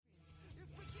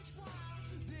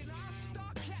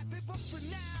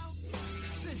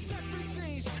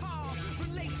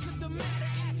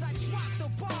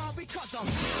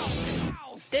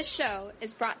This show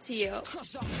is brought to you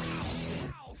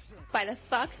by the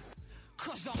fuck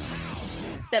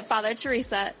that Father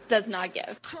Teresa does not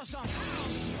give.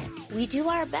 We do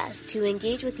our best to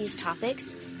engage with these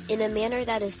topics in a manner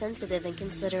that is sensitive and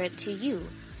considerate to you,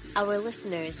 our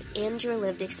listeners, and your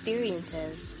lived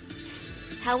experiences.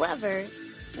 However,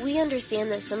 we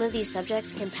understand that some of these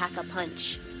subjects can pack a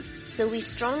punch, so we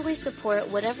strongly support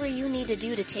whatever you need to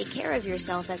do to take care of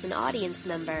yourself as an audience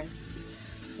member.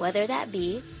 Whether that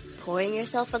be pouring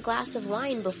yourself a glass of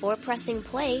wine before pressing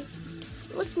play,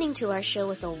 listening to our show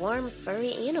with a warm,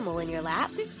 furry animal in your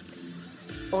lap,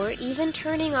 or even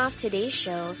turning off today's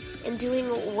show and doing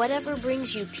whatever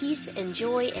brings you peace and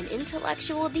joy and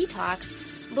intellectual detox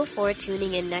before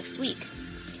tuning in next week.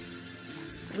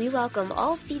 We welcome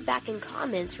all feedback and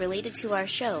comments related to our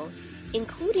show,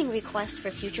 including requests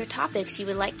for future topics you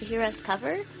would like to hear us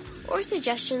cover, or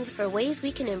suggestions for ways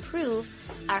we can improve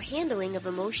our handling of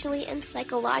emotionally and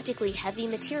psychologically heavy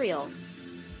material.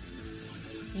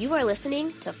 You are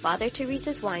listening to Father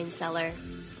Teresa's Wine Cellar.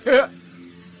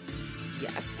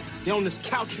 Yes. You on this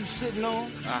couch you sitting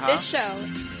on? This show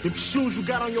Them shoes you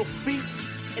got on your feet?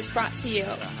 is brought to you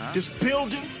This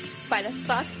building? by the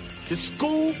fuck This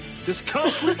school? This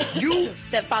country? You?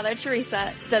 that Father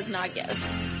Teresa does not give.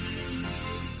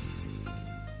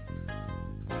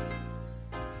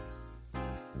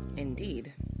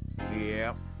 Indeed.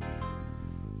 Yeah.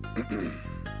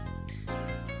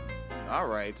 All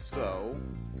right, so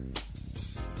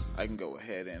I can go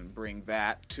ahead and bring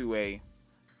that to a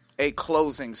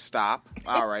closing stop.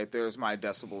 All right, there's my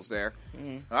decibels there.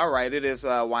 Mm-hmm. All right, it is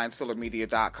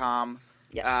winecellarmedia.com.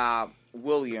 Yes.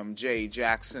 William J.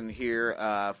 Jackson here,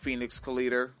 Phoenix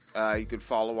Caliter. You can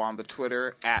follow on the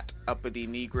Twitter at Uppity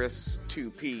Negress,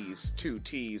 2 P's, 2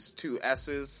 T's, 2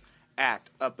 S's, at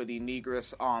Uppity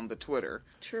Negress on the Twitter.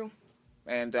 True.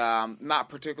 And not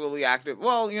particularly active.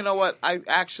 Well, you know what? I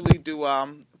actually do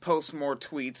post more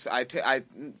tweets. I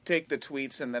take the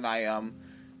tweets and then I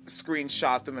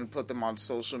screenshot them and put them on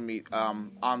social media,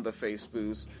 on the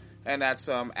Facebooks. And that's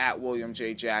at William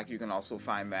J. Jack. You can also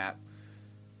find that.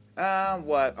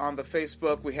 On the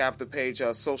Facebook, we have the page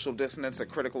Social Dissonance, a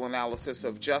critical analysis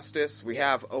of justice. We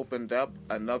have opened up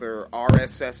another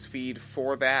RSS feed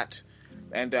for that.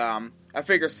 And I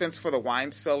figure since for the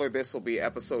Wine Cellar, this will be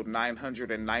episode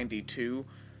 992,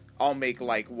 I'll make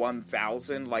like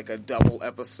 1,000, like a double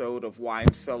episode of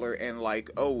Wine Cellar and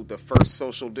the first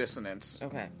Social Dissonance.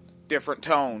 Okay. Different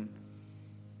tone.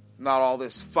 Not all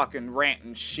this fucking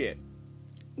ranting shit.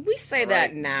 We say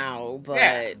that now, but...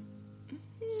 Yeah.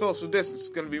 Social Distance is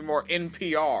going to be more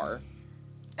NPR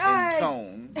in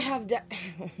tone.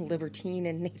 Libertine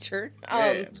in nature.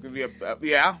 It's going to be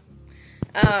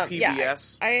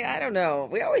PBS. I don't know.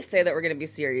 We always say that we're going to be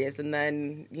serious, and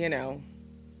then,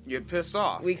 Get pissed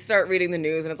off. we start reading the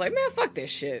news, and it's like, man, fuck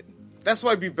this shit. That's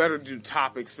why it'd be better to do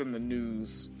topics than the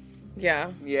news.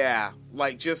 Yeah. Yeah,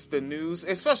 like just the news,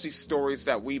 especially stories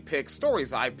that we pick,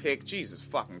 stories I pick. Jesus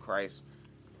fucking Christ.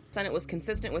 Senate was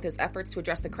consistent with his efforts to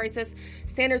address the crisis.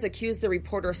 Sanders accused the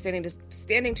reporter of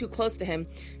standing too close to him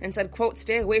and said, quote,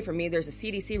 "Stay away from me. There's a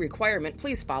CDC requirement.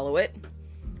 Please follow it."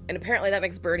 And apparently that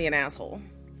makes Bernie an asshole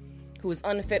who is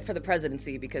unfit for the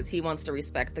presidency because he wants to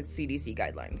respect the CDC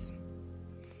guidelines.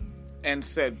 And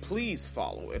said, please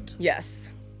follow it. Yes.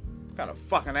 What kind of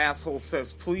fucking asshole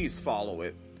says, please follow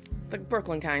it? The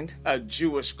Brooklyn kind. A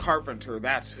Jewish carpenter,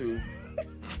 that's who.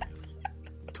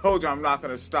 Told you I'm not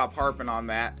going to stop harping on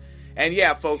that. And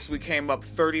yeah, folks, we came up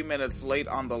 30 minutes late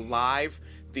on the live.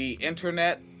 The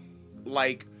internet,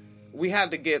 we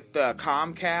had to get the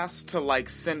Comcast to,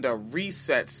 send a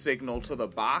reset signal to the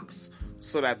box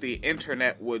so that the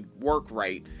internet would work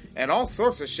right. And all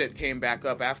sorts of shit came back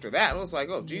up after that. It was like,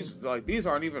 oh, geez, these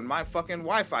aren't even my fucking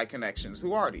Wi-Fi connections.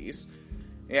 Who are these?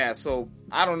 Yeah, so,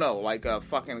 I don't know, a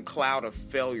fucking cloud of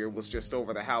failure was just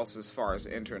over the house as far as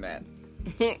internet.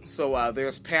 So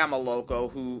there's Pamela Loco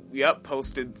who,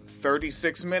 posted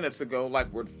 36 minutes ago,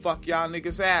 where the fuck y'all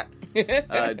niggas at?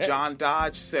 John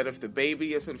Dodge said if the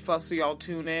baby isn't fussy, I'll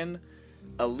tune in.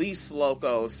 Elise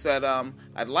Loco said,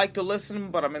 I'd like to listen,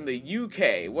 but I'm in the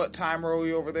UK. What time are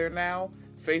we over there now?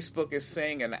 Facebook is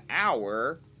saying an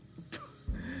hour.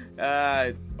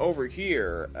 Over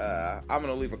here, I'm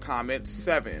going to leave a comment,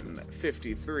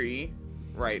 7:53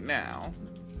 right now.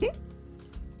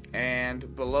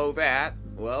 And below that,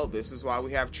 well, this is why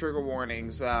we have trigger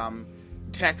warnings.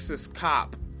 Texas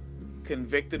cop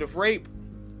convicted of rape,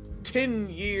 10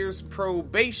 years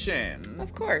probation.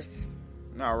 Of course.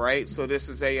 All right, so this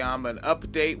is an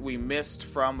update we missed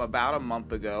from about a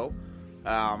month ago.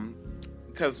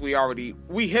 because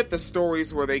we hit the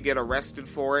stories where they get arrested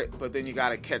for it, but then you got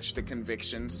to catch the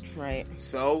convictions. Right.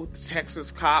 So,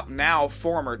 Texas cop, now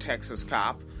former Texas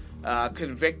cop,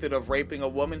 convicted of raping a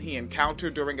woman he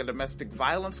encountered during a domestic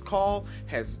violence call,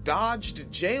 has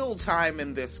dodged jail time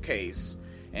in this case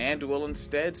and will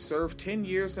instead serve 10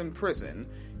 years in prison.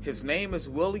 His name is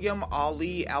William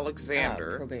Ali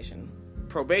Alexander.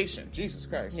 Probation. Jesus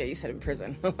Christ. Yeah, you said in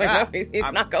prison. No, he's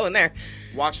not going there.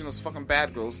 Watching those fucking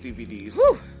Bad Girls DVDs.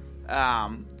 Woo!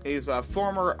 He's a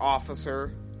former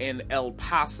officer in El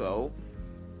Paso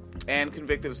and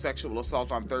convicted of sexual assault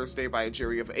on Thursday by a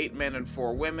jury of 8 men and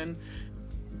 4 women.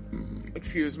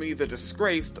 The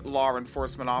disgraced law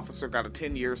enforcement officer got a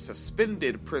 10-year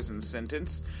suspended prison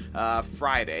sentence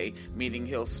Friday, meaning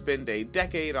he'll spend a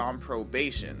decade on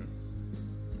probation.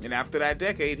 And after that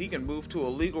decade, he can move to a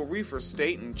legal reefer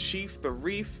state and chief the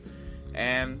reef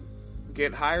and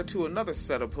get hired to another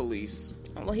set of police.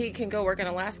 Well, he can go work in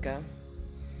Alaska.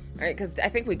 All right, because I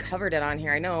think we covered it on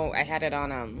here. I know I had it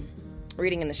on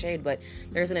Reading in the Shade, but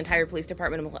there's an entire police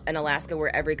department in Alaska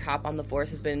where every cop on the force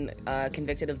has been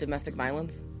convicted of domestic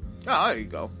violence. Oh, there you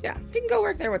go. Yeah, you can go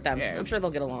work there with them. Yeah. I'm sure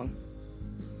they'll get along.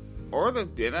 Or the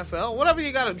NFL, whatever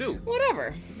you gotta do.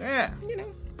 Whatever. Yeah. You know.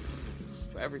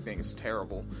 Everything is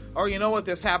terrible. Or you know what?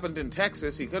 This happened in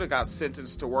Texas. He could have got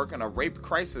sentenced to work in a rape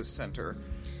crisis center.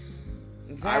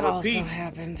 That I repeat, also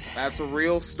happened. That's a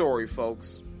real story,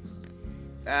 folks.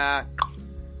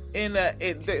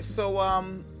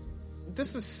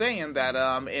 This is saying that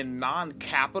in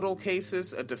non-capital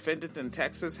cases, a defendant in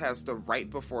Texas has the right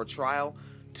before trial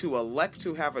to elect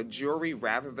to have a jury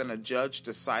rather than a judge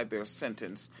decide their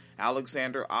sentence.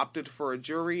 Alexander opted for a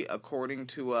jury, according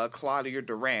to Claudia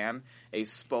Duran, a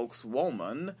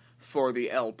spokeswoman for the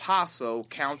El Paso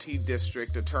County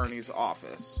District Attorney's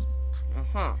Office.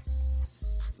 Uh-huh.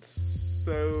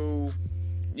 So,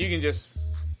 you can just,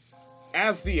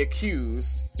 as the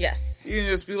accused, yes, you can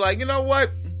just be like, you know what?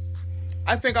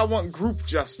 I think I want group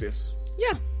justice.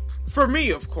 Yeah. For me,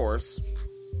 of course.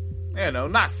 You know,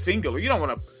 not singular. You don't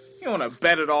want to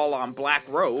bet it all on Black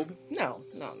Robe. No.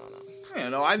 You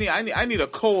know, I need a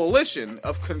coalition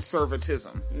of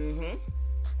conservatism. Mm-hmm.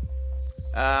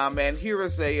 And here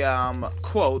is a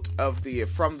quote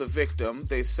from the victim.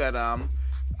 They said,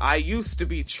 I used to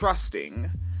be trusting.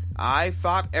 I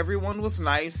thought everyone was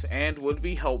nice and would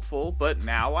be helpful, but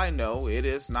now I know it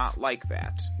is not like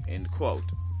that. End quote.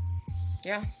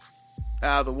 Yeah.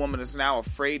 The woman is now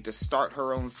afraid to start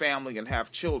her own family and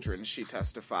have children, she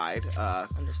testified.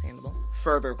 Understandable.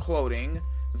 Further quoting,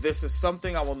 "This is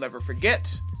something I will never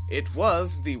forget. It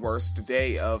was the worst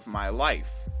day of my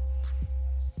life."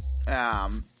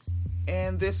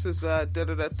 And this is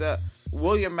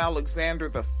William Alexander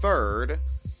III.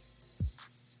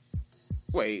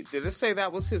 Wait, did it say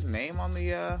that was his name on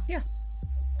the... Yeah.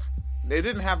 They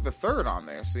didn't have the third on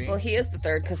there, see? Well, he is the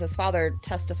third because his father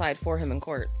testified for him in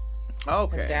court.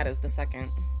 Okay. His dad is the second,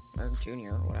 or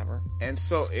junior, or whatever. And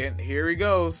here he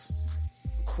goes.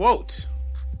 Quote,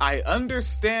 I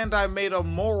understand I made a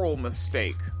moral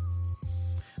mistake.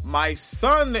 My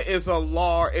son is a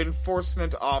law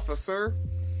enforcement officer.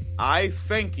 I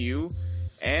thank you,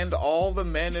 and all the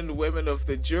men and women of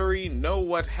the jury know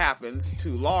what happens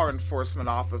to law enforcement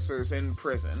officers in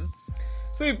prison.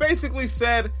 So he basically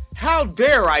said, how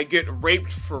dare I get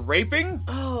raped for raping?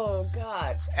 Oh,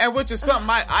 God. And which is something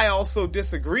I also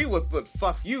disagree with, but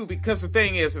fuck you, because the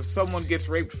thing is, if someone gets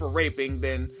raped for raping,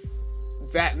 then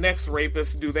that next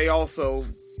rapist, do they also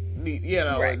need,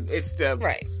 right. and it's the,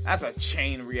 right. That's a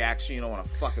chain reaction you don't want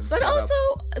to fucking But set also,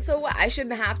 up. so what, I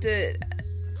shouldn't have to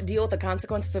deal with the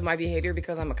consequences of my behavior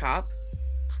because I'm a cop?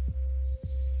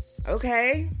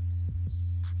 Okay.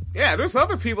 Yeah, there's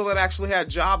other people that actually had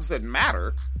jobs that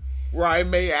matter, where I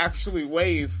may actually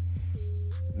waive,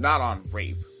 not on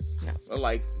rape, but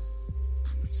like,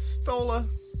 you stole a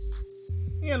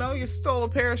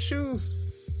pair of shoes.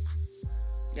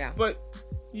 Yeah. But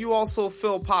you also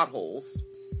fill potholes.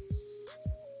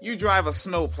 You drive a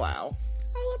snowplow.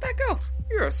 I'll let that go.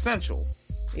 You're essential.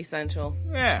 Essential.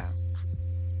 Yeah.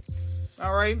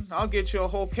 All right, I'll get you a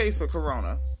whole case of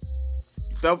Corona.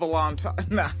 Double entendre.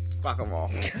 Nah, fuck them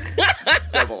all.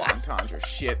 Double entendre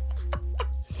shit.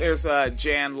 There's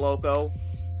Jan Loco.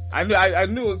 I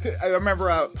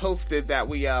remember I posted that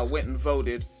we went and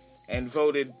voted.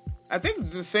 I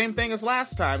think the same thing as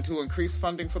last time, to increase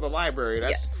funding for the library.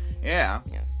 Yes. Yeah.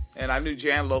 Yes. And I knew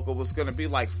Jan Loco was going to be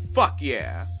like, fuck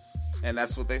yeah. And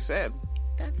that's what they said.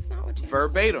 That's not what Jan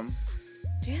Verbatim.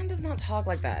 said. Jan does not talk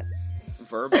like that.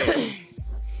 Verbatim.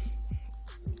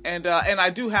 And I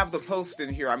do have the post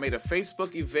in here. I made a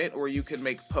Facebook event where you can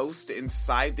make posts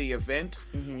inside the event.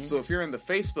 Mm-hmm. So if you're in the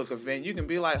Facebook event, you can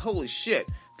be like, holy shit,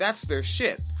 that's their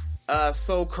shit.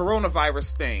 So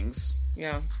coronavirus things.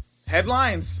 Yeah.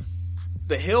 Headlines.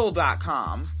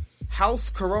 TheHill.com.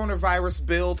 House coronavirus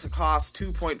bill to cost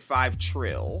 $2.5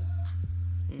 trillion.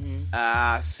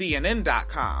 Mm-hmm.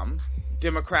 CNN.com.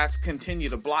 Democrats continue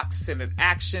to block Senate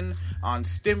action on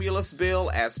stimulus bill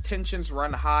as tensions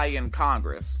run high in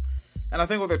Congress. And I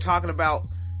think what they're talking about,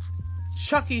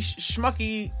 Chucky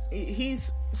Schmucky,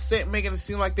 he's making it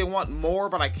seem like they want more,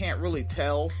 but I can't really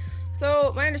tell.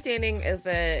 So my understanding is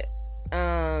that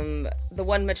the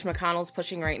one Mitch McConnell's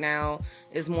pushing right now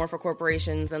is more for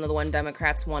corporations, and the one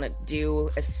Democrats want to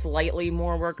do is slightly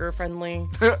more worker friendly.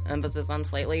 Emphasis on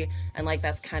slightly. And like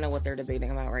that's kind of what they're debating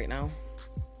about right now.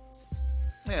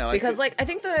 Yeah, because I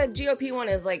think the GOP one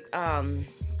is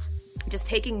just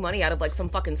taking money out of some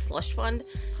fucking slush fund.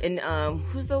 And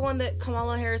who's the one that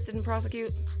Kamala Harris didn't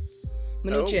prosecute?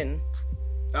 Mnuchin.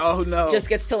 Oh no. Just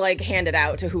gets to hand it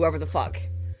out to whoever the fuck.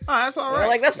 Oh, that's all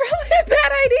right. That's probably a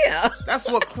bad idea. That's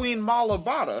what Queen Mala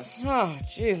bought us. Oh,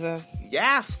 Jesus.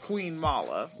 Yes, Queen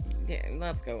Mala. Yeah,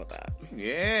 let's go with that.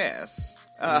 Yes.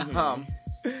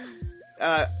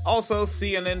 Also,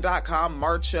 CNN.com,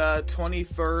 March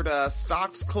 23rd,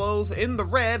 stocks close in the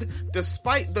red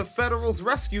despite the federal's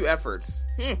rescue efforts.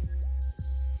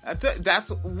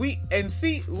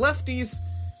 Lefties,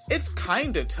 it's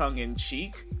kind of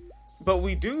tongue-in-cheek, but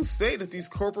we do say that these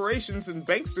corporations and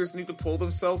banksters need to pull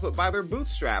themselves up by their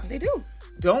bootstraps. They do.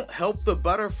 Don't help the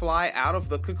butterfly out of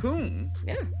the cocoon.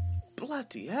 Yeah.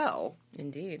 Bloody hell.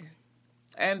 Indeed.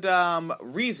 And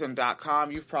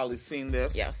Reason.com, you've probably seen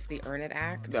this. Yes, the Earn It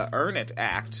Act. The Earn It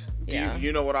Act. Do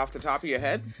you know what off the top of your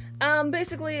head?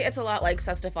 Basically, it's a lot like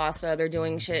Sesta Fosta. They're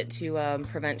doing shit to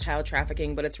prevent child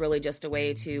trafficking, but it's really just a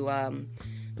way to,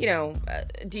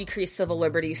 decrease civil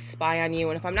liberties, spy on you.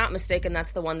 And if I'm not mistaken,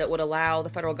 that's the one that would allow the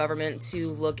federal government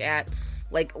to look at,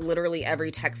 literally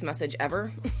every text message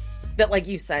ever that,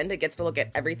 you send. It gets to look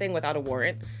at everything without a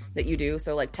warrant that you do.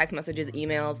 So, text messages,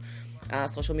 emails,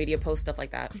 social media posts, stuff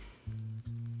like that.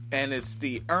 And it's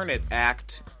the Earn It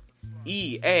Act,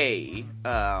 EA,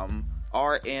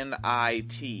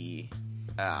 RNIT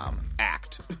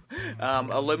Act,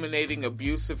 eliminating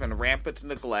abusive and rampant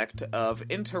neglect of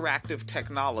interactive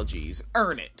technologies.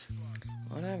 Earn it.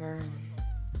 Whatever.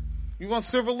 You want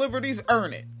civil liberties?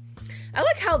 Earn it. I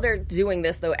like how they're doing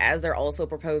this, though, as they're also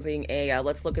proposing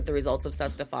let's look at the results of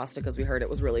Sesta Fosta because we heard it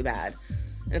was really bad.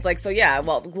 And it's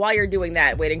while you're doing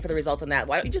that, waiting for the results on that,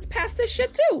 why don't you just pass this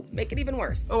shit too? Make it even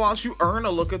worse. Oh, why don't you earn a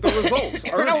look at the results?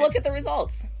 Earn a look at the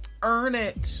results. Earn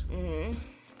it. Mm-hmm.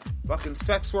 Fucking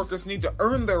sex workers need to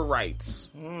earn their rights.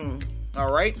 All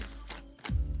right?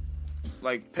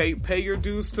 Pay your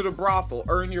dues to the brothel.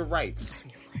 Earn your rights.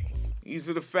 These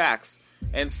are the facts.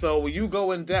 And so, will you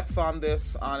go in depth on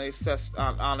this on a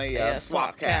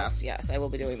Swapcast? Yes, I will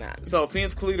be doing that. So,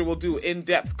 Phoenix Kalita will do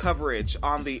in-depth coverage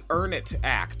on the Earn It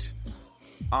Act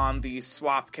on the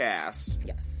Swapcast.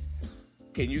 Yes.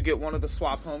 Can you get one of the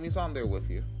swap homies on there with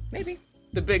you? Maybe.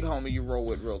 The big homie you roll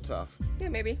with real tough. Yeah,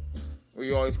 maybe. Where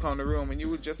you always come to the room and you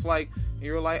would just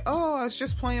you were like, oh, I was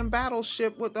just playing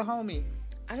Battleship with the homie.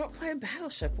 I don't play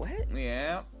Battleship. What?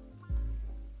 Yeah.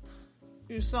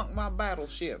 You sunk my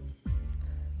battleship.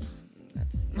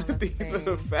 These are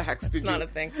the facts. That's not a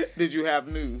thing. Did you have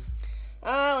news?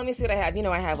 Let me see what I had.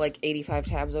 I have 85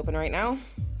 tabs open right now.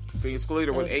 Phoenix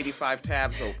Kalita with 85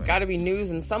 tabs open. Gotta be news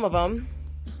in some of them.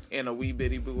 In a wee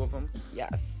bitty boo of them.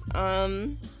 Yes.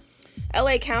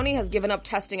 LA County has given up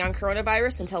testing on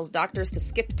coronavirus and tells doctors to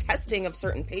skip testing of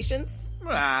certain patients.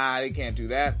 They can't do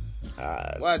that.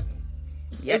 What?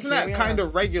 Yes, isn't that kind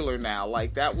of regular now?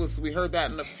 We heard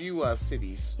that in a few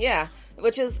cities. Yeah.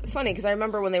 Which is funny, because I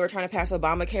remember when they were trying to pass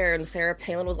Obamacare and Sarah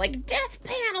Palin was like, death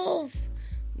panels!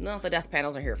 No, the death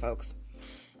panels are here, folks.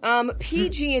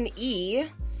 PG&E,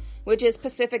 which is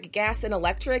Pacific Gas and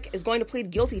Electric, is going to plead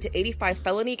guilty to 85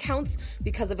 felony counts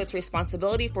because of its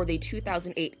responsibility for the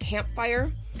 2008 Camp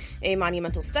Fire, a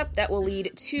monumental step that will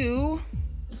lead to...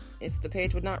 If the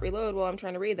page would not reload while I'm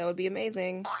trying to read, that would be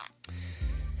amazing.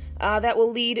 That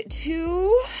will lead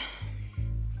to...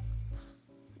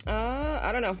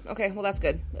 I don't know. Okay, well, that's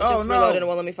good. It just reloaded and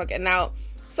won't let me fucking... Now,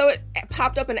 so it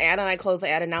popped up an ad and I closed the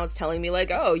ad and now it's telling me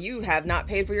you have not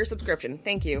paid for your subscription.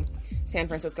 Thank you, San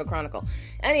Francisco Chronicle.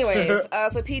 Anyways,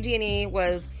 so PG&E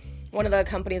was one of the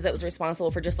companies that was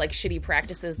responsible for just shitty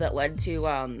practices that led to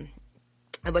a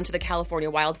bunch of the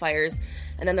California wildfires.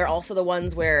 And then they're also the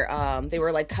ones where they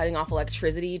were cutting off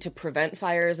electricity to prevent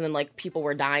fires, and then people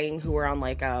were dying who were on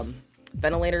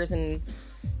ventilators and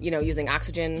using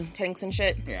oxygen tanks and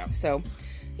shit. Yeah. So,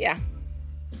 yeah.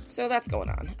 So that's going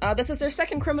on. This is their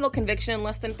second criminal conviction in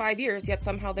less than 5 years, yet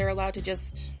somehow they're allowed to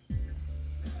just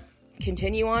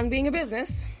continue on being a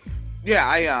business.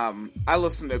 Yeah, I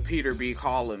listened to Peter B.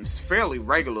 Collins fairly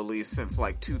regularly since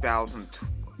like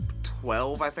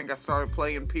 2012. I think I started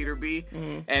playing Peter B.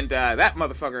 Mm-hmm. And that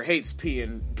motherfucker hates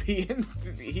peeing.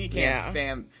 He can't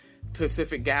stand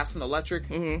Pacific Gas and Electric.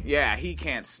 Mm-hmm. Yeah, he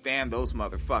can't stand those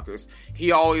motherfuckers.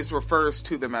 He always refers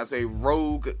to them as a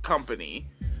rogue company.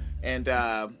 And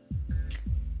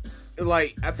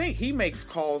like, I think he makes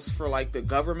calls for like the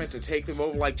government to take them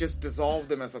over, like just dissolve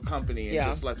them as a company and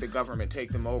just let the government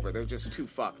take them over. They're just too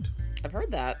fucked. I've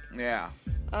heard that. Yeah.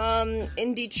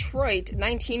 In Detroit,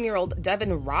 19-year-old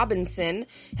Devin Robinson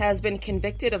has been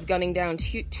convicted of gunning down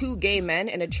two gay men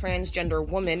and a transgender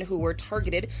woman who were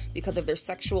targeted because of their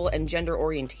sexual and gender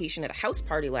orientation at a house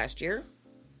party last year.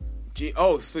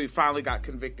 So he finally got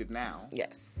convicted now?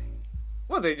 Yes.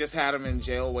 Well, they just had him in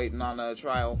jail waiting on a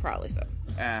trial. Probably so.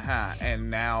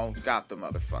 And now got the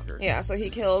motherfucker. Yeah, so he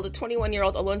killed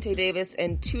 21-year-old Alonte Davis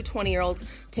and two 20-year-olds,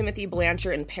 Timothy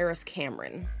Blanchard and Paris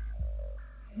Cameron.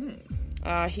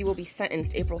 He will be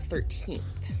sentenced April 13th.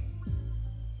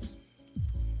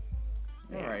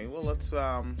 All right, well, let's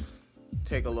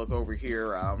take a look over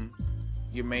here.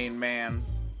 Your main man,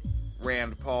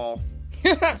 Rand Paul.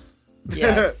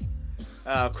 Yes.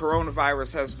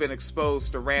 Coronavirus has been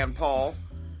exposed to Rand Paul.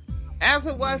 As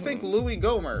it, I think Louis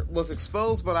Gohmert was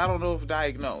exposed, but I don't know if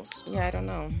diagnosed. Yeah, I don't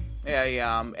know.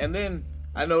 Yeah. And then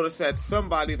I noticed that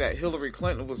somebody that Hillary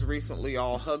Clinton was recently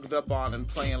all hugged up on and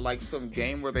playing like some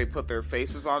game where they put their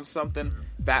faces on something,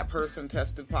 that person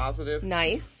tested positive.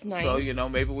 Nice. So,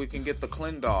 maybe we can get the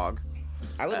Clin dog.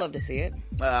 I would love to see it.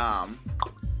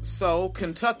 So,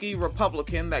 Kentucky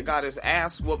Republican that got his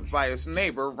ass whooped by his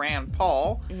neighbor, Rand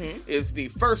Paul, is the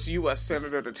first U.S.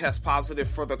 senator to test positive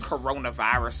for the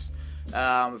coronavirus,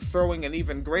 throwing an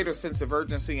even greater sense of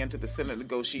urgency into the Senate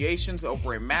negotiations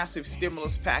over a massive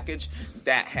stimulus package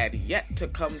that had yet to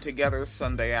come together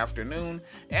Sunday afternoon.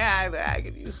 And I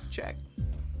could use a check.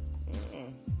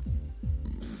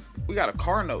 We got a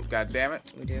car note,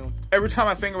 goddammit. We do. Every time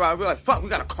I think about it, I be like, fuck, we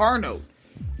got a car note.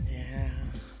 Yeah.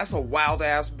 That's a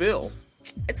wild-ass bill.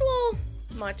 It's a little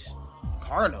much.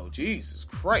 Car note, Jesus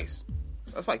Christ.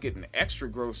 That's like getting extra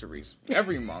groceries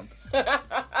every month. That's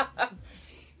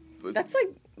like,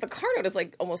 the car note is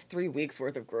like almost 3 weeks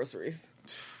worth of groceries.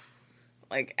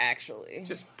 Like, actually.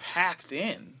 Just packed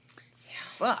in. Yeah.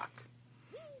 Fuck.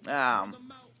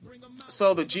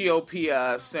 So the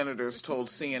GOP senators told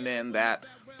CNN that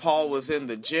Paul was in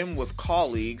the gym with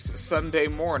colleagues Sunday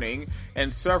morning,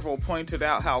 and several pointed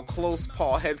out how close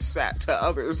Paul had sat to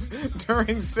others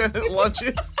during Senate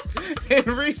lunches in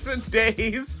recent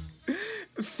days.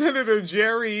 Senator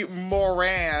Jerry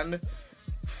Moran,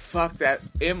 fuck that,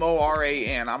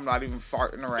 M-O-R-A-N, I'm not even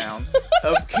farting around,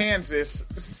 of Kansas,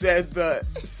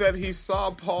 said he saw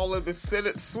Paul in the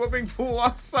Senate swimming pool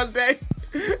on Sunday.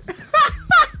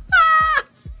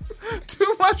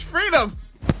 Too much freedom.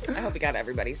 I hope he got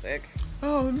everybody sick.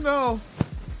 Oh, no.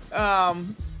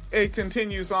 It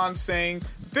continues on saying,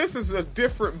 this is a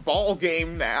different ball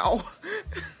game now.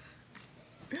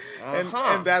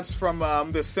 And that's from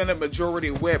the Senate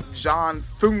Majority Whip, John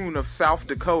Thune of South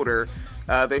Dakota.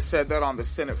 They said that on the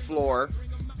Senate floor.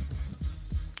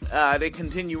 They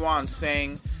continue on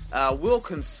saying, we'll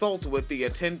consult with the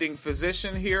attending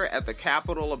physician here at the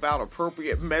Capitol about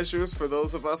appropriate measures for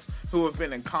those of us who have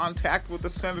been in contact with the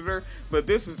senator, but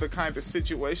this is the kind of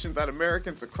situation that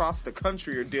Americans across the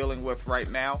country are dealing with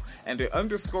right now, and it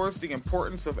underscores the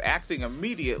importance of acting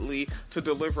immediately to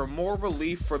deliver more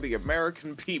relief for the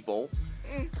American people.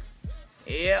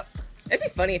 Yep. It'd be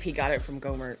funny if he got it from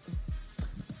Gohmert.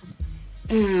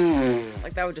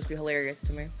 Like, that would just be hilarious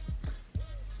to me.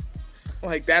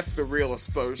 Like, that's the real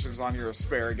explosions on your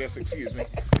asparagus, excuse me.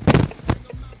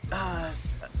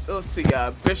 Let's see,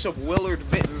 Bishop Willard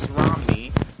Mittens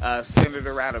Romney,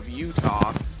 senator out of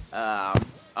Utah,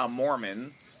 a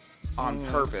Mormon on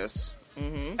purpose,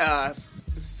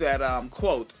 said,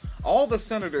 quote, all the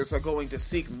senators are going to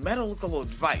seek medical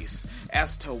advice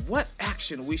as to what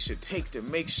action we should take to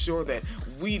make sure that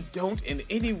we don't in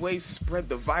any way spread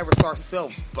the virus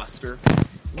ourselves, Buster.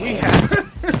 We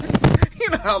have... You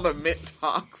know how the Mitt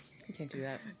talks. You can't do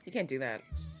that. You can't do that.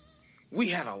 We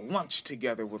had a lunch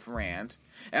together with Rand,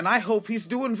 and I hope he's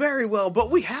doing very well, but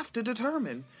we have to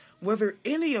determine whether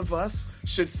any of us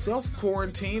should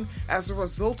self-quarantine as a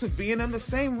result of being in the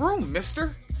same room,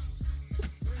 mister.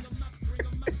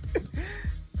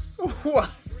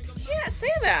 What? You can't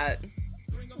say that.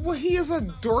 Well, he is a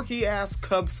dorky-ass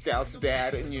Cub Scouts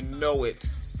dad, and you know it.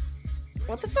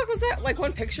 What the fuck was that? Like,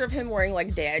 one picture of him wearing,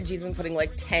 like, dad jeans and putting,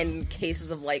 like, 10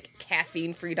 cases of, like,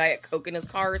 caffeine-free Diet Coke in his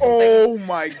car or something. Oh,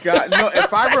 my God. No,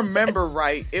 if I remember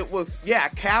right, it was,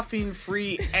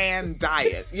 caffeine-free and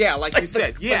diet. Yeah, like you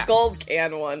said, The gold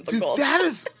can one. Dude, that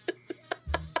is...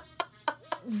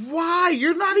 Why?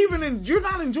 You're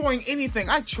not enjoying anything.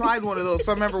 I tried one of those.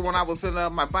 I remember when I was in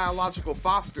my biological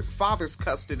father's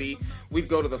custody, we'd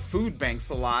go to the food banks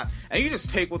a lot, and you just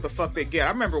take what the fuck they get. I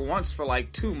remember once for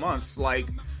like 2 months, like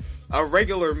a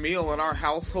regular meal in our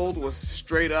household was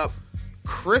straight up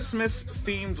Christmas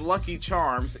themed Lucky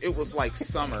Charms. It was like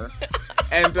summer.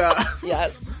 And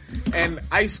yes. And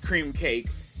ice cream cake.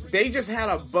 They just had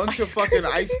a bunch of fucking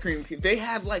ice cream. They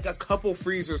had like a couple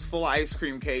freezers full of ice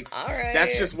cream cakes. All right.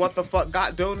 That's just what the fuck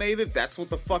got donated. That's what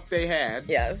the fuck they had.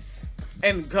 Yes.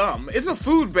 And gum. It's a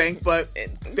food bank, but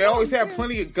they always have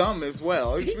plenty of gum as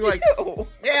well. It's be like,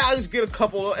 I'll just get a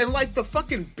couple. And like the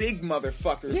fucking big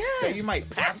motherfuckers that you might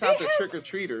pass out to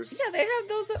trick-or-treaters. Yeah, they have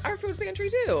those at our food pantry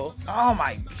too. Oh my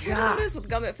I don't know God. what it is with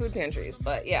gum at food pantries,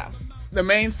 but yeah. The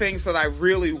main things that I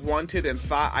really wanted and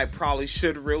thought I probably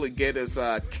should really get is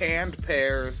canned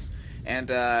pears and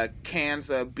cans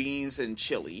of beans and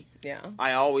chili. Yeah.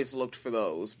 I always looked for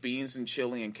those. Beans and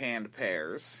chili and canned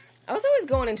pears. I was always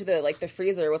going into the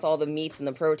freezer with all the meats and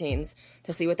the proteins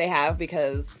to see what they have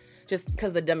because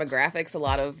the demographics, a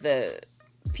lot of the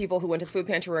people who went to the food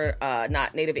pantry were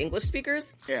not native English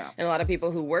speakers. Yeah. And a lot of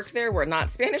people who worked there were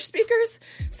not Spanish speakers.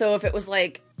 So if it was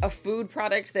like a food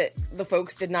product that the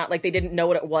folks did not, like, they didn't know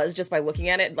what it was just by looking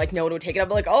at it, like, no one would take it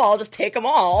up, like, oh, I'll just take them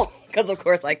all. Because, of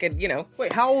course, I could,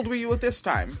 Wait, how old were you at this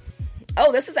time?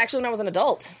 Oh, this is actually when I was an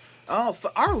adult. Oh, for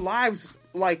our lives,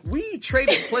 like, we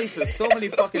traded places so many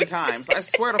fucking times. I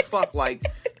swear to fuck, like,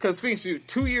 because Phoenix, you're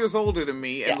 2 years older than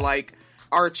me, and, like,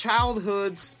 our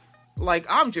childhoods... Like,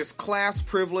 I'm just class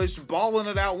privileged, balling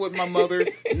it out with my mother,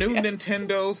 new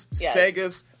Nintendos,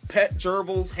 Segas, pet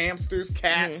gerbils, hamsters,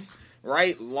 cats,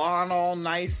 right? Lawn all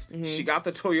nice. She got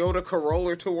the Toyota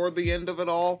Corolla toward the end of it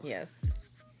all. Yes.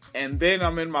 And then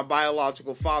I'm in my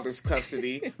biological father's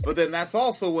custody. But then that's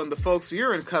also when the folks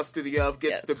you're in custody of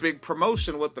gets the big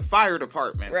promotion with the fire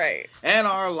department. Right. And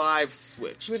our lives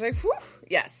switched. We're like, whew.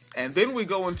 Yes. And then we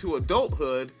go into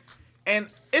adulthood, and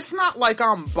it's not like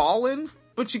I'm balling.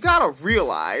 But you gotta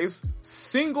realize,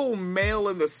 single male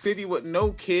in the city with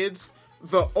no kids,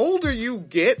 the older you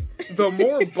get, the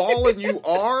more ballin' you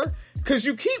are, because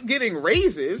you keep getting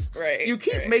raises. Right. You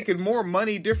keep making more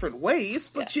money different ways,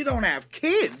 but you don't have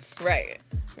kids. Right.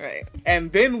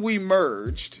 And then we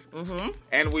merged,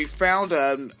 and we found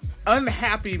an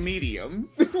unhappy medium,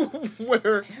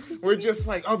 where we're just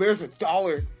like, oh, there's a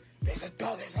dollar. There's a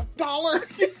dollar.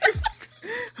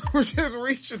 We're just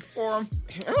reaching for them.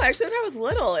 Oh, actually, when I was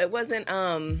little, it wasn't,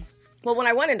 well, when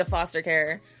I went into foster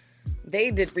care,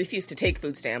 they did refuse to take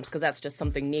food stamps, because that's just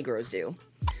something Negroes do.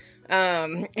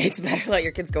 It's better to let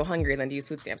your kids go hungry than to use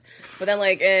food stamps. But then,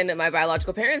 like, in my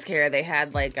biological parents' care, they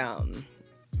had, like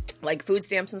food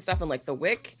stamps and stuff, and, like, the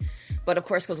WIC. But, of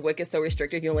course, because WIC is so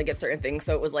restricted, you only get certain things,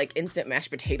 so it was, like, instant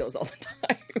mashed potatoes all the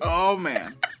time. Oh,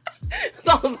 man. It's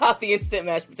all about the instant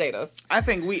mashed potatoes. I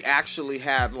think we actually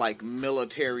had, like,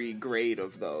 military grade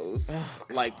of those.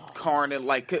 Like, corn and,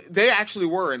 like, they actually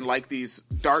were in, like, these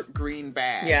dark green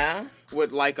bags. Yeah.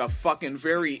 With, like, a fucking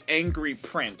very angry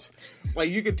print. Like,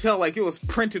 you could tell, like, it was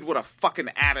printed with a fucking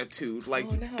attitude.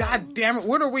 Like, God damn it,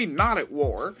 when are we not at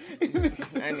war?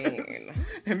 I mean...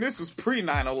 And this was pre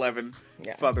 9/11,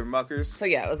 father muckers. So,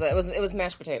 yeah, it was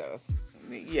mashed potatoes.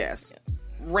 Yes.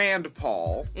 Rand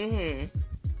Paul. Mm-hmm.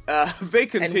 They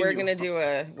continue. And we're going to do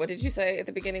what did you say at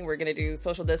the beginning? We're going to do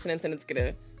social dissonance, and it's going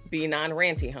to be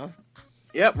non-ranty, huh?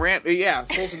 Yep,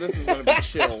 social distance is going to be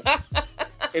chill.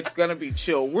 It's going to be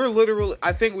chill. We're literally,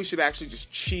 I think we should actually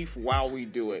just chief while we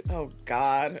do it. Oh,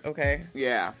 God. Okay.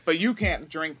 Yeah, but you can't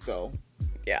drink, though.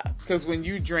 Yeah. Because when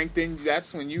you drink, then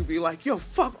that's when you be like, yo,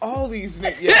 fuck all these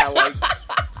niggas. Yeah, like...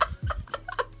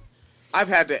 I've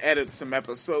had to edit some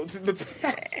episodes in the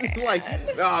past. Like,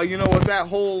 oh, you know what? That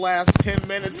whole last 10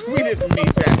 minutes, we didn't need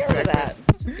that segment.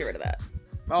 Just get rid of that.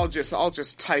 I'll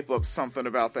just type up something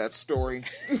about that story.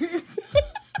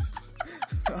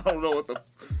 I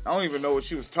don't even know what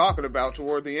she was talking about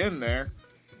toward the end there.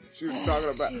 She was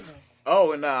talking about. Jesus.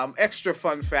 Oh, and extra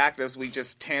fun fact as we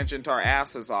just tangent our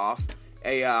asses off.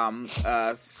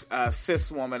 A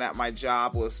cis woman at my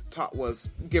job was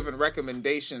given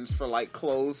recommendations for like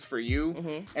clothes for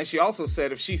you, and she also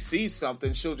said if she sees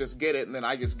something, she'll just get it, and then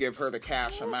I just give her the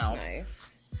cash amount. Nice.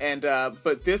 And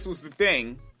but this was the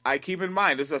thing I keep in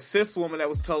mind: is a cis woman that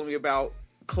was telling me about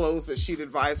clothes that she'd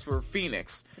advised for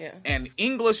Phoenix. Yeah. And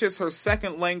English is her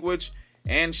second language,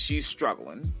 and she's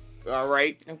struggling. All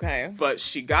right? Okay. But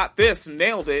she got this,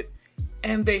 nailed it,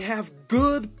 and they have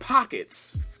good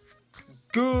pockets.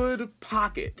 Good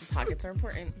pockets. Pockets are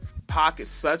important. Pockets,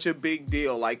 such a big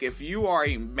deal. Like, if you are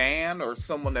a man or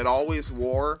someone that always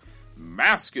wore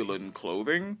masculine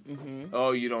clothing,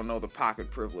 oh, you don't know the pocket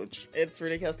privilege. It's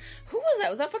ridiculous. Who was that?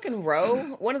 Was that fucking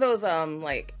Ro? One of those,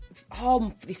 like,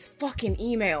 all these fucking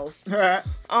emails.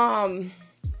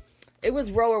 It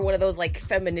was Ro or one of those, like,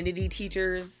 femininity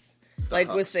teachers.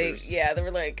 Like, was saying, yeah, they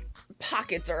were like,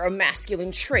 pockets are a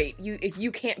masculine trait. If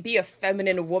you can't be a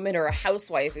feminine woman or a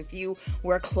housewife if you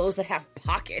wear clothes that have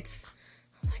pockets.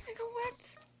 I'm like, nigga,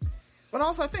 what? But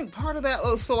also, I think part of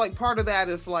that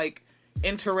is, like,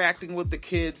 interacting with the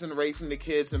kids and raising the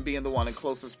kids and being the one in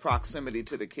closest proximity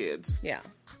to the kids. Yeah.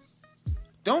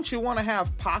 Don't you want to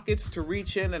have pockets to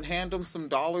reach in and hand them some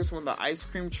dollars when the ice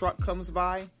cream truck comes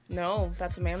by? No,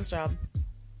 that's a man's job.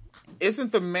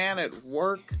 Isn't the man at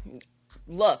work?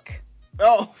 Look.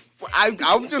 Oh,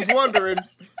 I'm just wondering.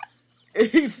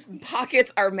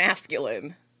 Pockets are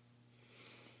masculine.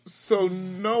 So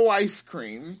no ice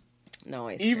cream. No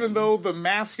ice cream. Even though the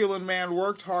masculine man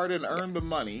worked hard and earned the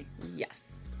money.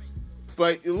 Yes.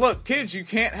 But look, kids, you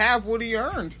can't have what he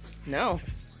earned. No.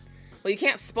 Well, you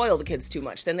can't spoil the kids too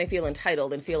much. Then they feel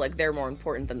entitled and feel like they're more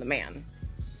important than the man.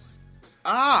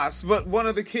 But one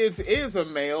of the kids is a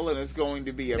male and is going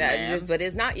to be a man. But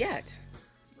is not yet.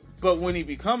 But when he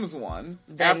becomes one,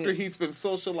 after he's been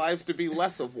socialized to be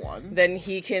less of one, then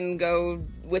he can go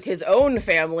with his own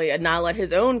family and not let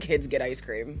his own kids get ice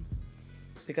cream.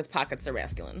 Because pockets are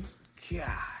masculine.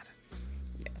 God.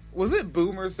 Yes. Was it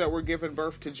boomers that were giving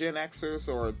birth to Gen Xers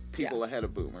or people ahead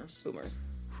of boomers? Boomers.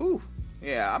 Whew.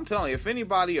 Yeah, I'm telling you, if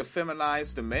anybody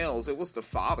effeminized the males, it was the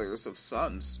fathers of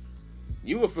sons.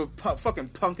 You were fucking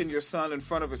punking your son in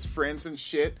front of his friends and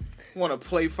shit. Want to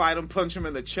play fight him, punch him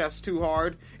in the chest too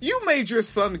hard. You made your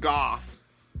son goth.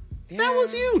 Yeah. That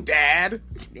was you, Dad.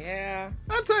 Yeah.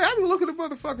 I'll tell you, I'd be looking at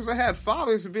motherfuckers that had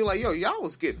fathers and be like, yo, y'all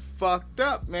was getting fucked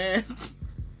up, man.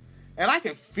 And I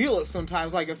can feel it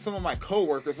sometimes, like in some of my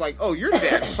coworkers, like, oh, your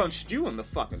dad punched you in the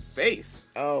fucking face.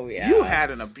 Oh, yeah. You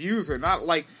had an abuser, not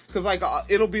like, because like,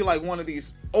 it'll be like one of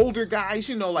these older guys,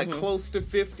 you know, like close to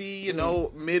 50, you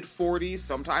know, mid 40s,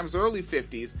 sometimes early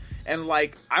 50s. And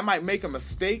like, I might make a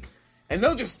mistake and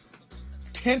they'll just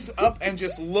tense up and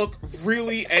just look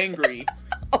really angry.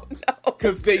 Oh, no.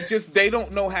 Because they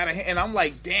don't know how to, and I'm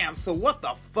like, damn, so what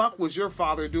the fuck was your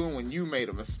father doing when you made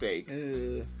a mistake?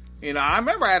 You know, I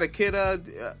remember I had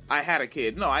a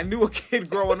kid. No, I knew a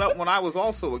kid growing up when I was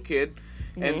also a kid.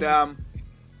 And,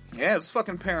 yeah, his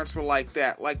fucking parents were like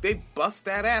that. Like, they bust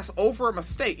that ass over a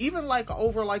mistake. Even, like,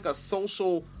 over, like, a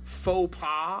social faux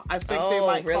pas, I think they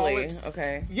might call it.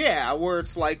 Okay. Yeah, where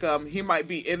it's like, he might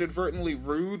be inadvertently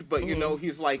rude, but, you know,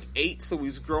 he's, like, 8, so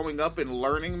he's growing up and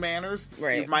learning manners.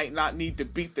 Right. You might not need to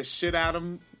beat the shit out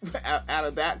of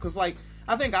that. Because, like,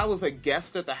 I think I was a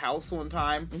guest at the house one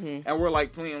time, and we're,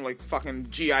 like, playing, like, fucking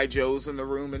G.I. Joes in the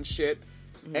room and shit.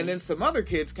 And then some other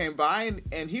kids came by,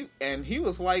 and he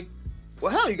was like,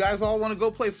 well, hell, you guys all want to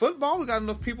go play football? We got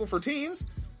enough people for teams.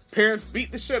 Parents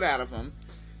beat the shit out of him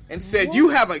and said, you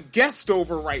have a guest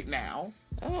over right now.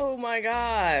 Oh, my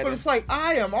God. But it's like,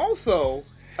 I am also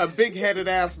a big-headed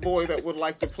ass boy that would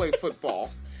like to play football.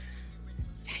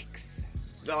 Yikes.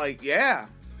 They're like, yeah.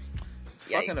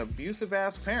 Yikes. Fucking abusive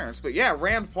ass parents. But yeah,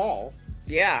 Rand Paul.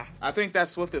 Yeah. I think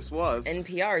that's what this was.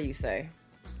 NPR, you say.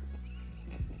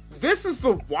 This is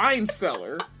the wine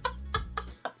cellar.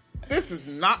 This is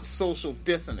not social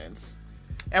dissonance.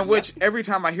 And which, every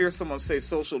time I hear someone say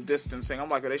social distancing, I'm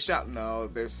like, are they shouting? No,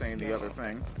 they're saying the other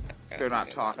thing. They're not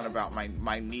talking about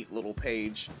my neat little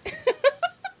page.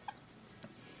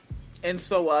 And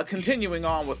so, continuing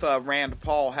on with Rand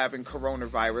Paul having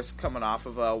coronavirus coming off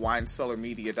of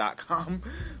winecellarmedia.com,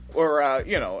 or,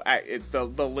 you know,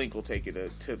 the link will take you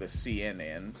to the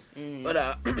CNN.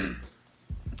 But,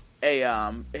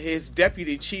 his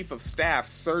deputy chief of staff,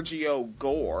 Sergio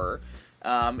Gore,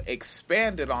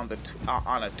 expanded on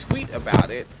a tweet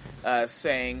about it,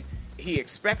 saying he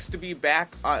expects to be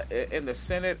back in the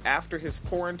Senate after his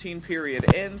quarantine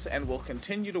period ends and will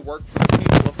continue to work for the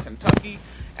people of Kentucky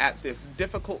at this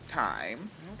difficult time.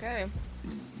 Okay.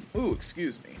 Ooh,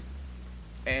 excuse me.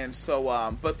 And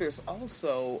so, but there's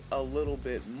also a little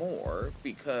bit more,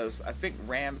 because I think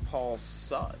Rand Paul's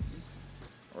son,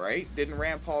 right? Didn't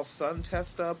Rand Paul's son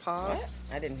test pos? What?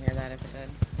 I didn't hear that if it did.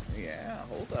 Yeah,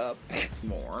 hold up.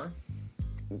 More.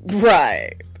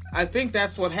 Right. I think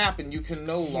that's what happened. You can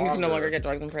no longer get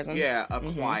drugs in prison. Yeah,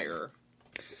 acquire.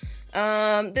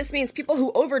 This means people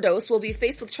who overdose will be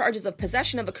faced with charges of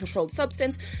possession of a controlled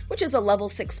substance, which is a level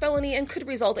 6 felony and could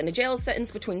result in a jail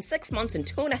sentence between 6 months and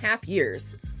 2.5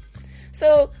 years.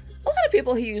 So, a lot of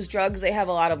people who use drugs, they have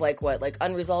a lot of,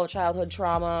 unresolved childhood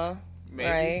trauma, Maybe.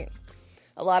 right?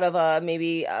 A lot of,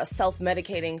 maybe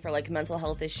self-medicating for, mental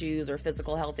health issues or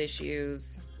physical health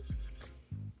issues.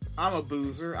 I'm a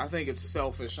boozer. I think it's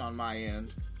selfish on my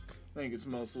end. I think it's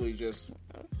mostly just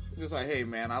like, hey,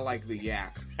 man, I like the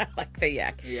yak. I like the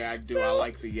yak. Yeah, I do. I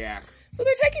like the yak. So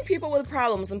they're taking people with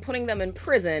problems and putting them in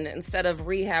prison instead of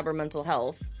rehab or mental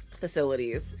health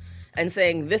facilities and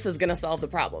saying this is going to solve the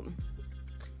problem.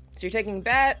 So you're taking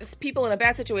people in a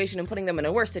bad situation and putting them in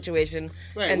a worse situation.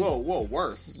 Wait, whoa,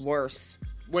 worse? Worse.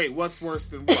 Wait, what's worse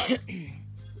than what?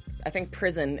 I think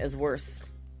prison is worse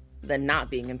than not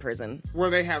being in prison.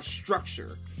 Where they have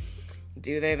structure.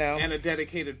 Do they, though? And a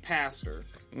dedicated pastor.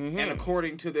 Mm-hmm. And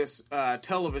according to this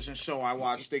television show I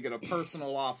watched, they get a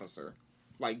personal officer,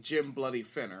 like Jim Bloody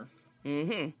Finner.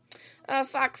 Mm-hmm.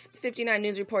 Fox 59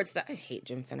 News reports that... I hate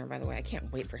Jim Finner, by the way. I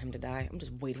can't wait for him to die. I'm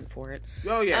just waiting for it.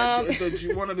 Oh, yeah.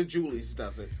 One of the Julies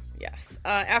does it. Yes.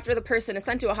 After the person is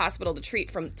sent to a hospital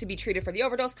to be treated for the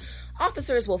overdose,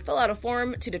 officers will fill out a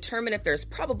form to determine if there's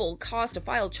probable cause to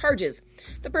file charges.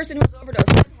 The person who has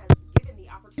overdosed has given the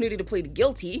opportunity to plead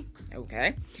guilty.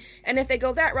 Okay. And if they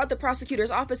go that route, the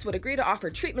prosecutor's office would agree to offer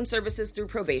treatment services through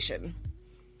probation.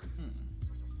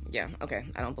 Yeah, okay.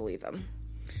 I don't believe them.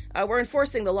 We're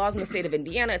enforcing the laws in the state of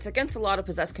Indiana. It's against the law to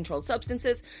possess controlled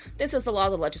substances. This is the law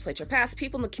the legislature passed.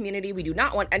 People in the community, we do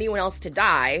not want anyone else to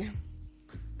die.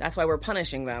 That's why we're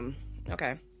punishing them.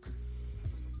 Okay.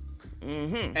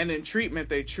 Mm-hmm. And in treatment,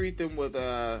 they treat them with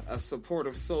a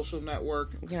supportive social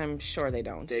network. Yeah, I'm sure they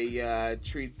don't. They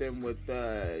treat them with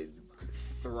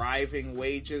thriving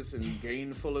wages and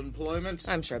gainful employment.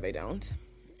 I'm sure they don't.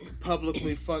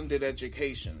 Publicly funded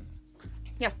education.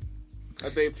 Yeah.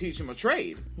 They teach them a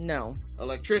trade. No.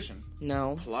 Electrician.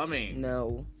 No. Plumbing.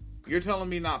 No. You're telling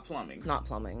me not plumbing? Not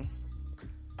plumbing.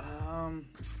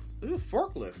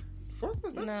 Forklift.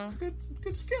 Forklift, that's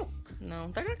good skill. No,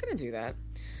 they're not going to do that.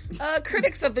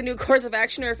 Critics of the new course of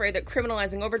action are afraid that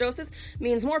criminalizing overdoses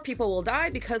means more people will die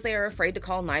because they are afraid to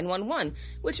call 911,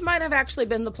 which might have actually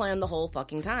been the plan the whole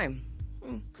fucking time.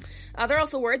 They're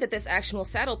also worried that this action will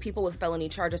saddle people with felony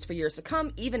charges for years to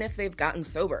come, even if they've gotten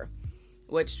sober.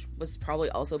 Which was probably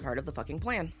also part of the fucking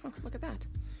plan. Oh, look at that.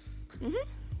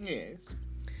 Mm-hmm. Yes.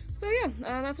 So, yeah,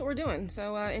 that's what we're doing.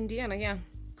 So, Indiana, yeah.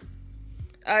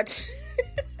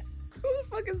 Who the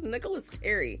fuck is Nicholas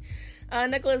Terry?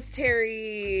 Nicholas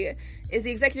Terry is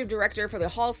the executive director for the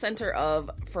Hall Center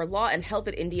for Law and Health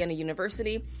at Indiana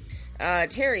University.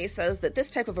 Terry says that this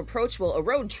type of approach will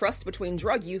erode trust between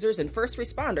drug users and first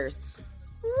responders.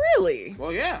 Really?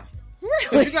 Well, yeah.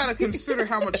 Really? You gotta consider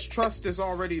how much trust is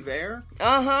already there.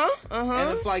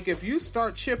 And it's like, if you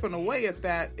start chipping away at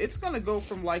that, it's gonna go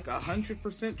from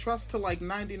 100% trust to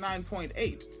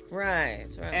 99.8. Right.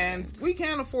 And we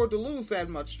can't afford to lose that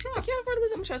much trust. I can't afford to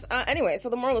lose that much trust. Anyway, so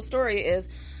the moral of the story is,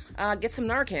 get some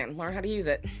Narcan. Learn how to use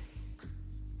it.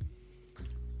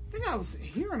 I think I was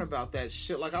hearing about that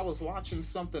shit. I was watching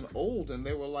something old, and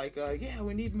they were like, yeah,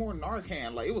 we need more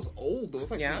Narcan. It was old. It was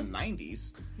from the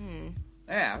 90s.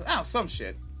 Yeah, some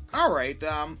shit. All right,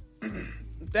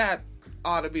 that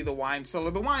ought to be the wine cellar.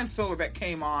 The wine cellar that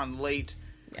came on late.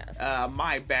 Yes.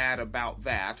 My bad about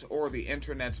that, or the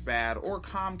internet's bad, or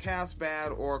Comcast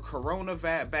bad, or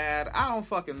CoronaVirus bad. I don't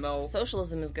fucking know.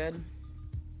 Socialism is good.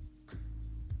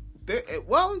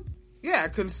 Well, yeah,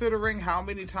 considering how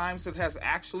many times it has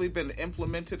actually been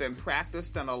implemented and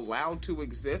practiced and allowed to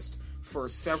exist for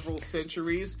several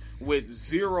centuries with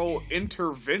zero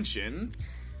intervention.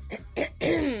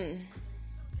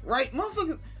 Right,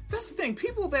 motherfuckers. That's the thing.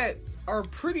 People that are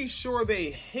pretty sure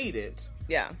they hate it.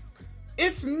 Yeah.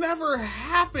 It's never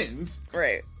happened.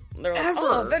 Right. They're like, ever.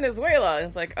 Oh, Venezuela. And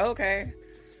it's like, okay.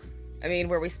 I mean,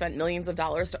 where we spent millions of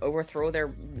dollars to overthrow their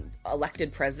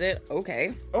elected president.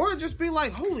 Okay. Or just be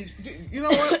like, holy, you know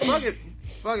what?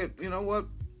 Fuck it. You know what?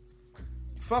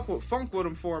 Funk with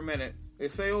them for a minute. They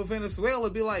say, oh, Venezuela.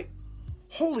 Be like,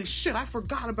 holy shit, I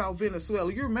forgot about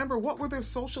Venezuela. You remember what were their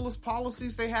socialist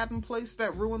policies they had in place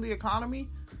that ruined the economy?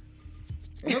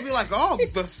 And they'll be like, oh,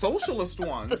 the socialist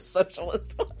ones. The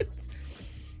socialist ones.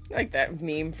 Like that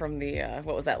meme from the,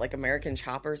 what was that, American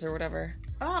Choppers or whatever?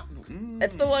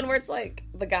 It's the one where it's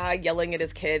the guy yelling at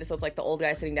his kid, so it's the old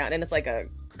guy sitting down, and it's a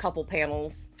couple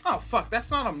panels. Oh, fuck, that's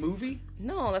not a movie?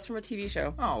 No, that's from a TV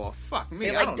show. Oh, well, fuck me,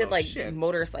 They, I don't did, know shit.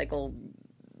 motorcycle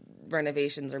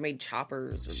renovations or made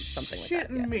choppers or something like that.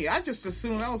 Shitting me. I just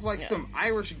assumed that was some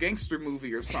Irish gangster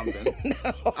movie or something.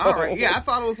 No. All right. Yeah, I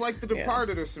thought it was The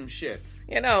Departed or some shit.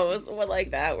 You know, it was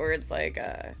like that, where it's like,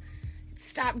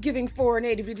 stop giving foreign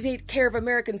aid if you take care of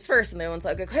Americans first. And the other one's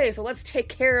like, okay, so let's take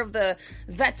care of the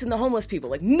vets and the homeless people.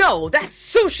 Like, no, that's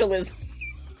socialism.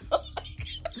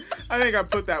 I think I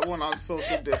put that one on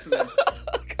social dissonance.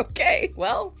 Okay,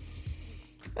 well,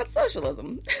 that's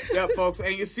socialism. Yeah, folks,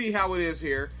 and you see how it is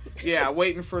here. Yeah,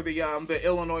 waiting for the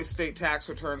Illinois state tax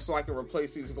return so I can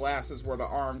replace these glasses where the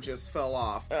arm just fell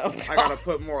off. Oh, I gotta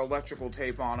put more electrical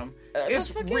tape on them.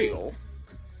 It's real.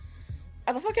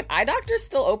 Are the fucking eye doctors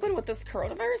still open with this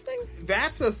coronavirus thing?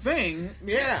 That's a thing,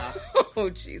 yeah.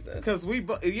 Oh, Jesus. Because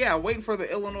waiting for the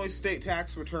Illinois state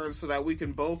tax return so that we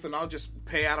can both, and I'll just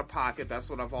pay out of pocket. That's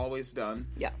what I've always done.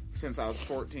 Yeah. Since I was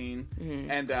 14.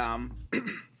 Mm-hmm. And,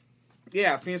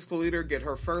 yeah, Phoenix Leader get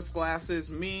her first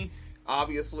glasses. Me,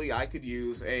 obviously, I could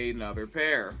use another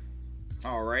pair.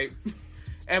 All right.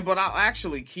 But I'll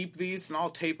actually keep these, and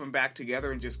I'll tape them back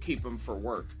together and just keep them for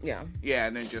work. Yeah. Yeah,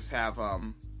 and then just have,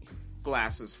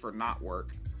 glasses for not work.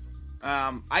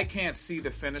 I can't see the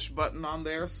finish button on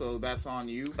there, so that's on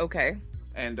you. Okay.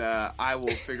 And I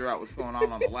will figure out what's going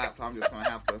on the laptop. I'm just gonna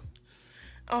have to.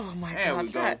 Oh my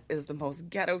god, that is the most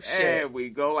ghetto shit. There we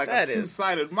go, like that a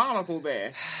two-sided monocle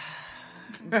there.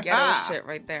 Ghetto shit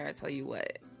right there, I tell you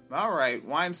what. All right,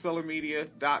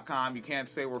 winecellarmedia.com. You can't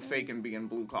say we're faking being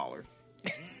blue collar.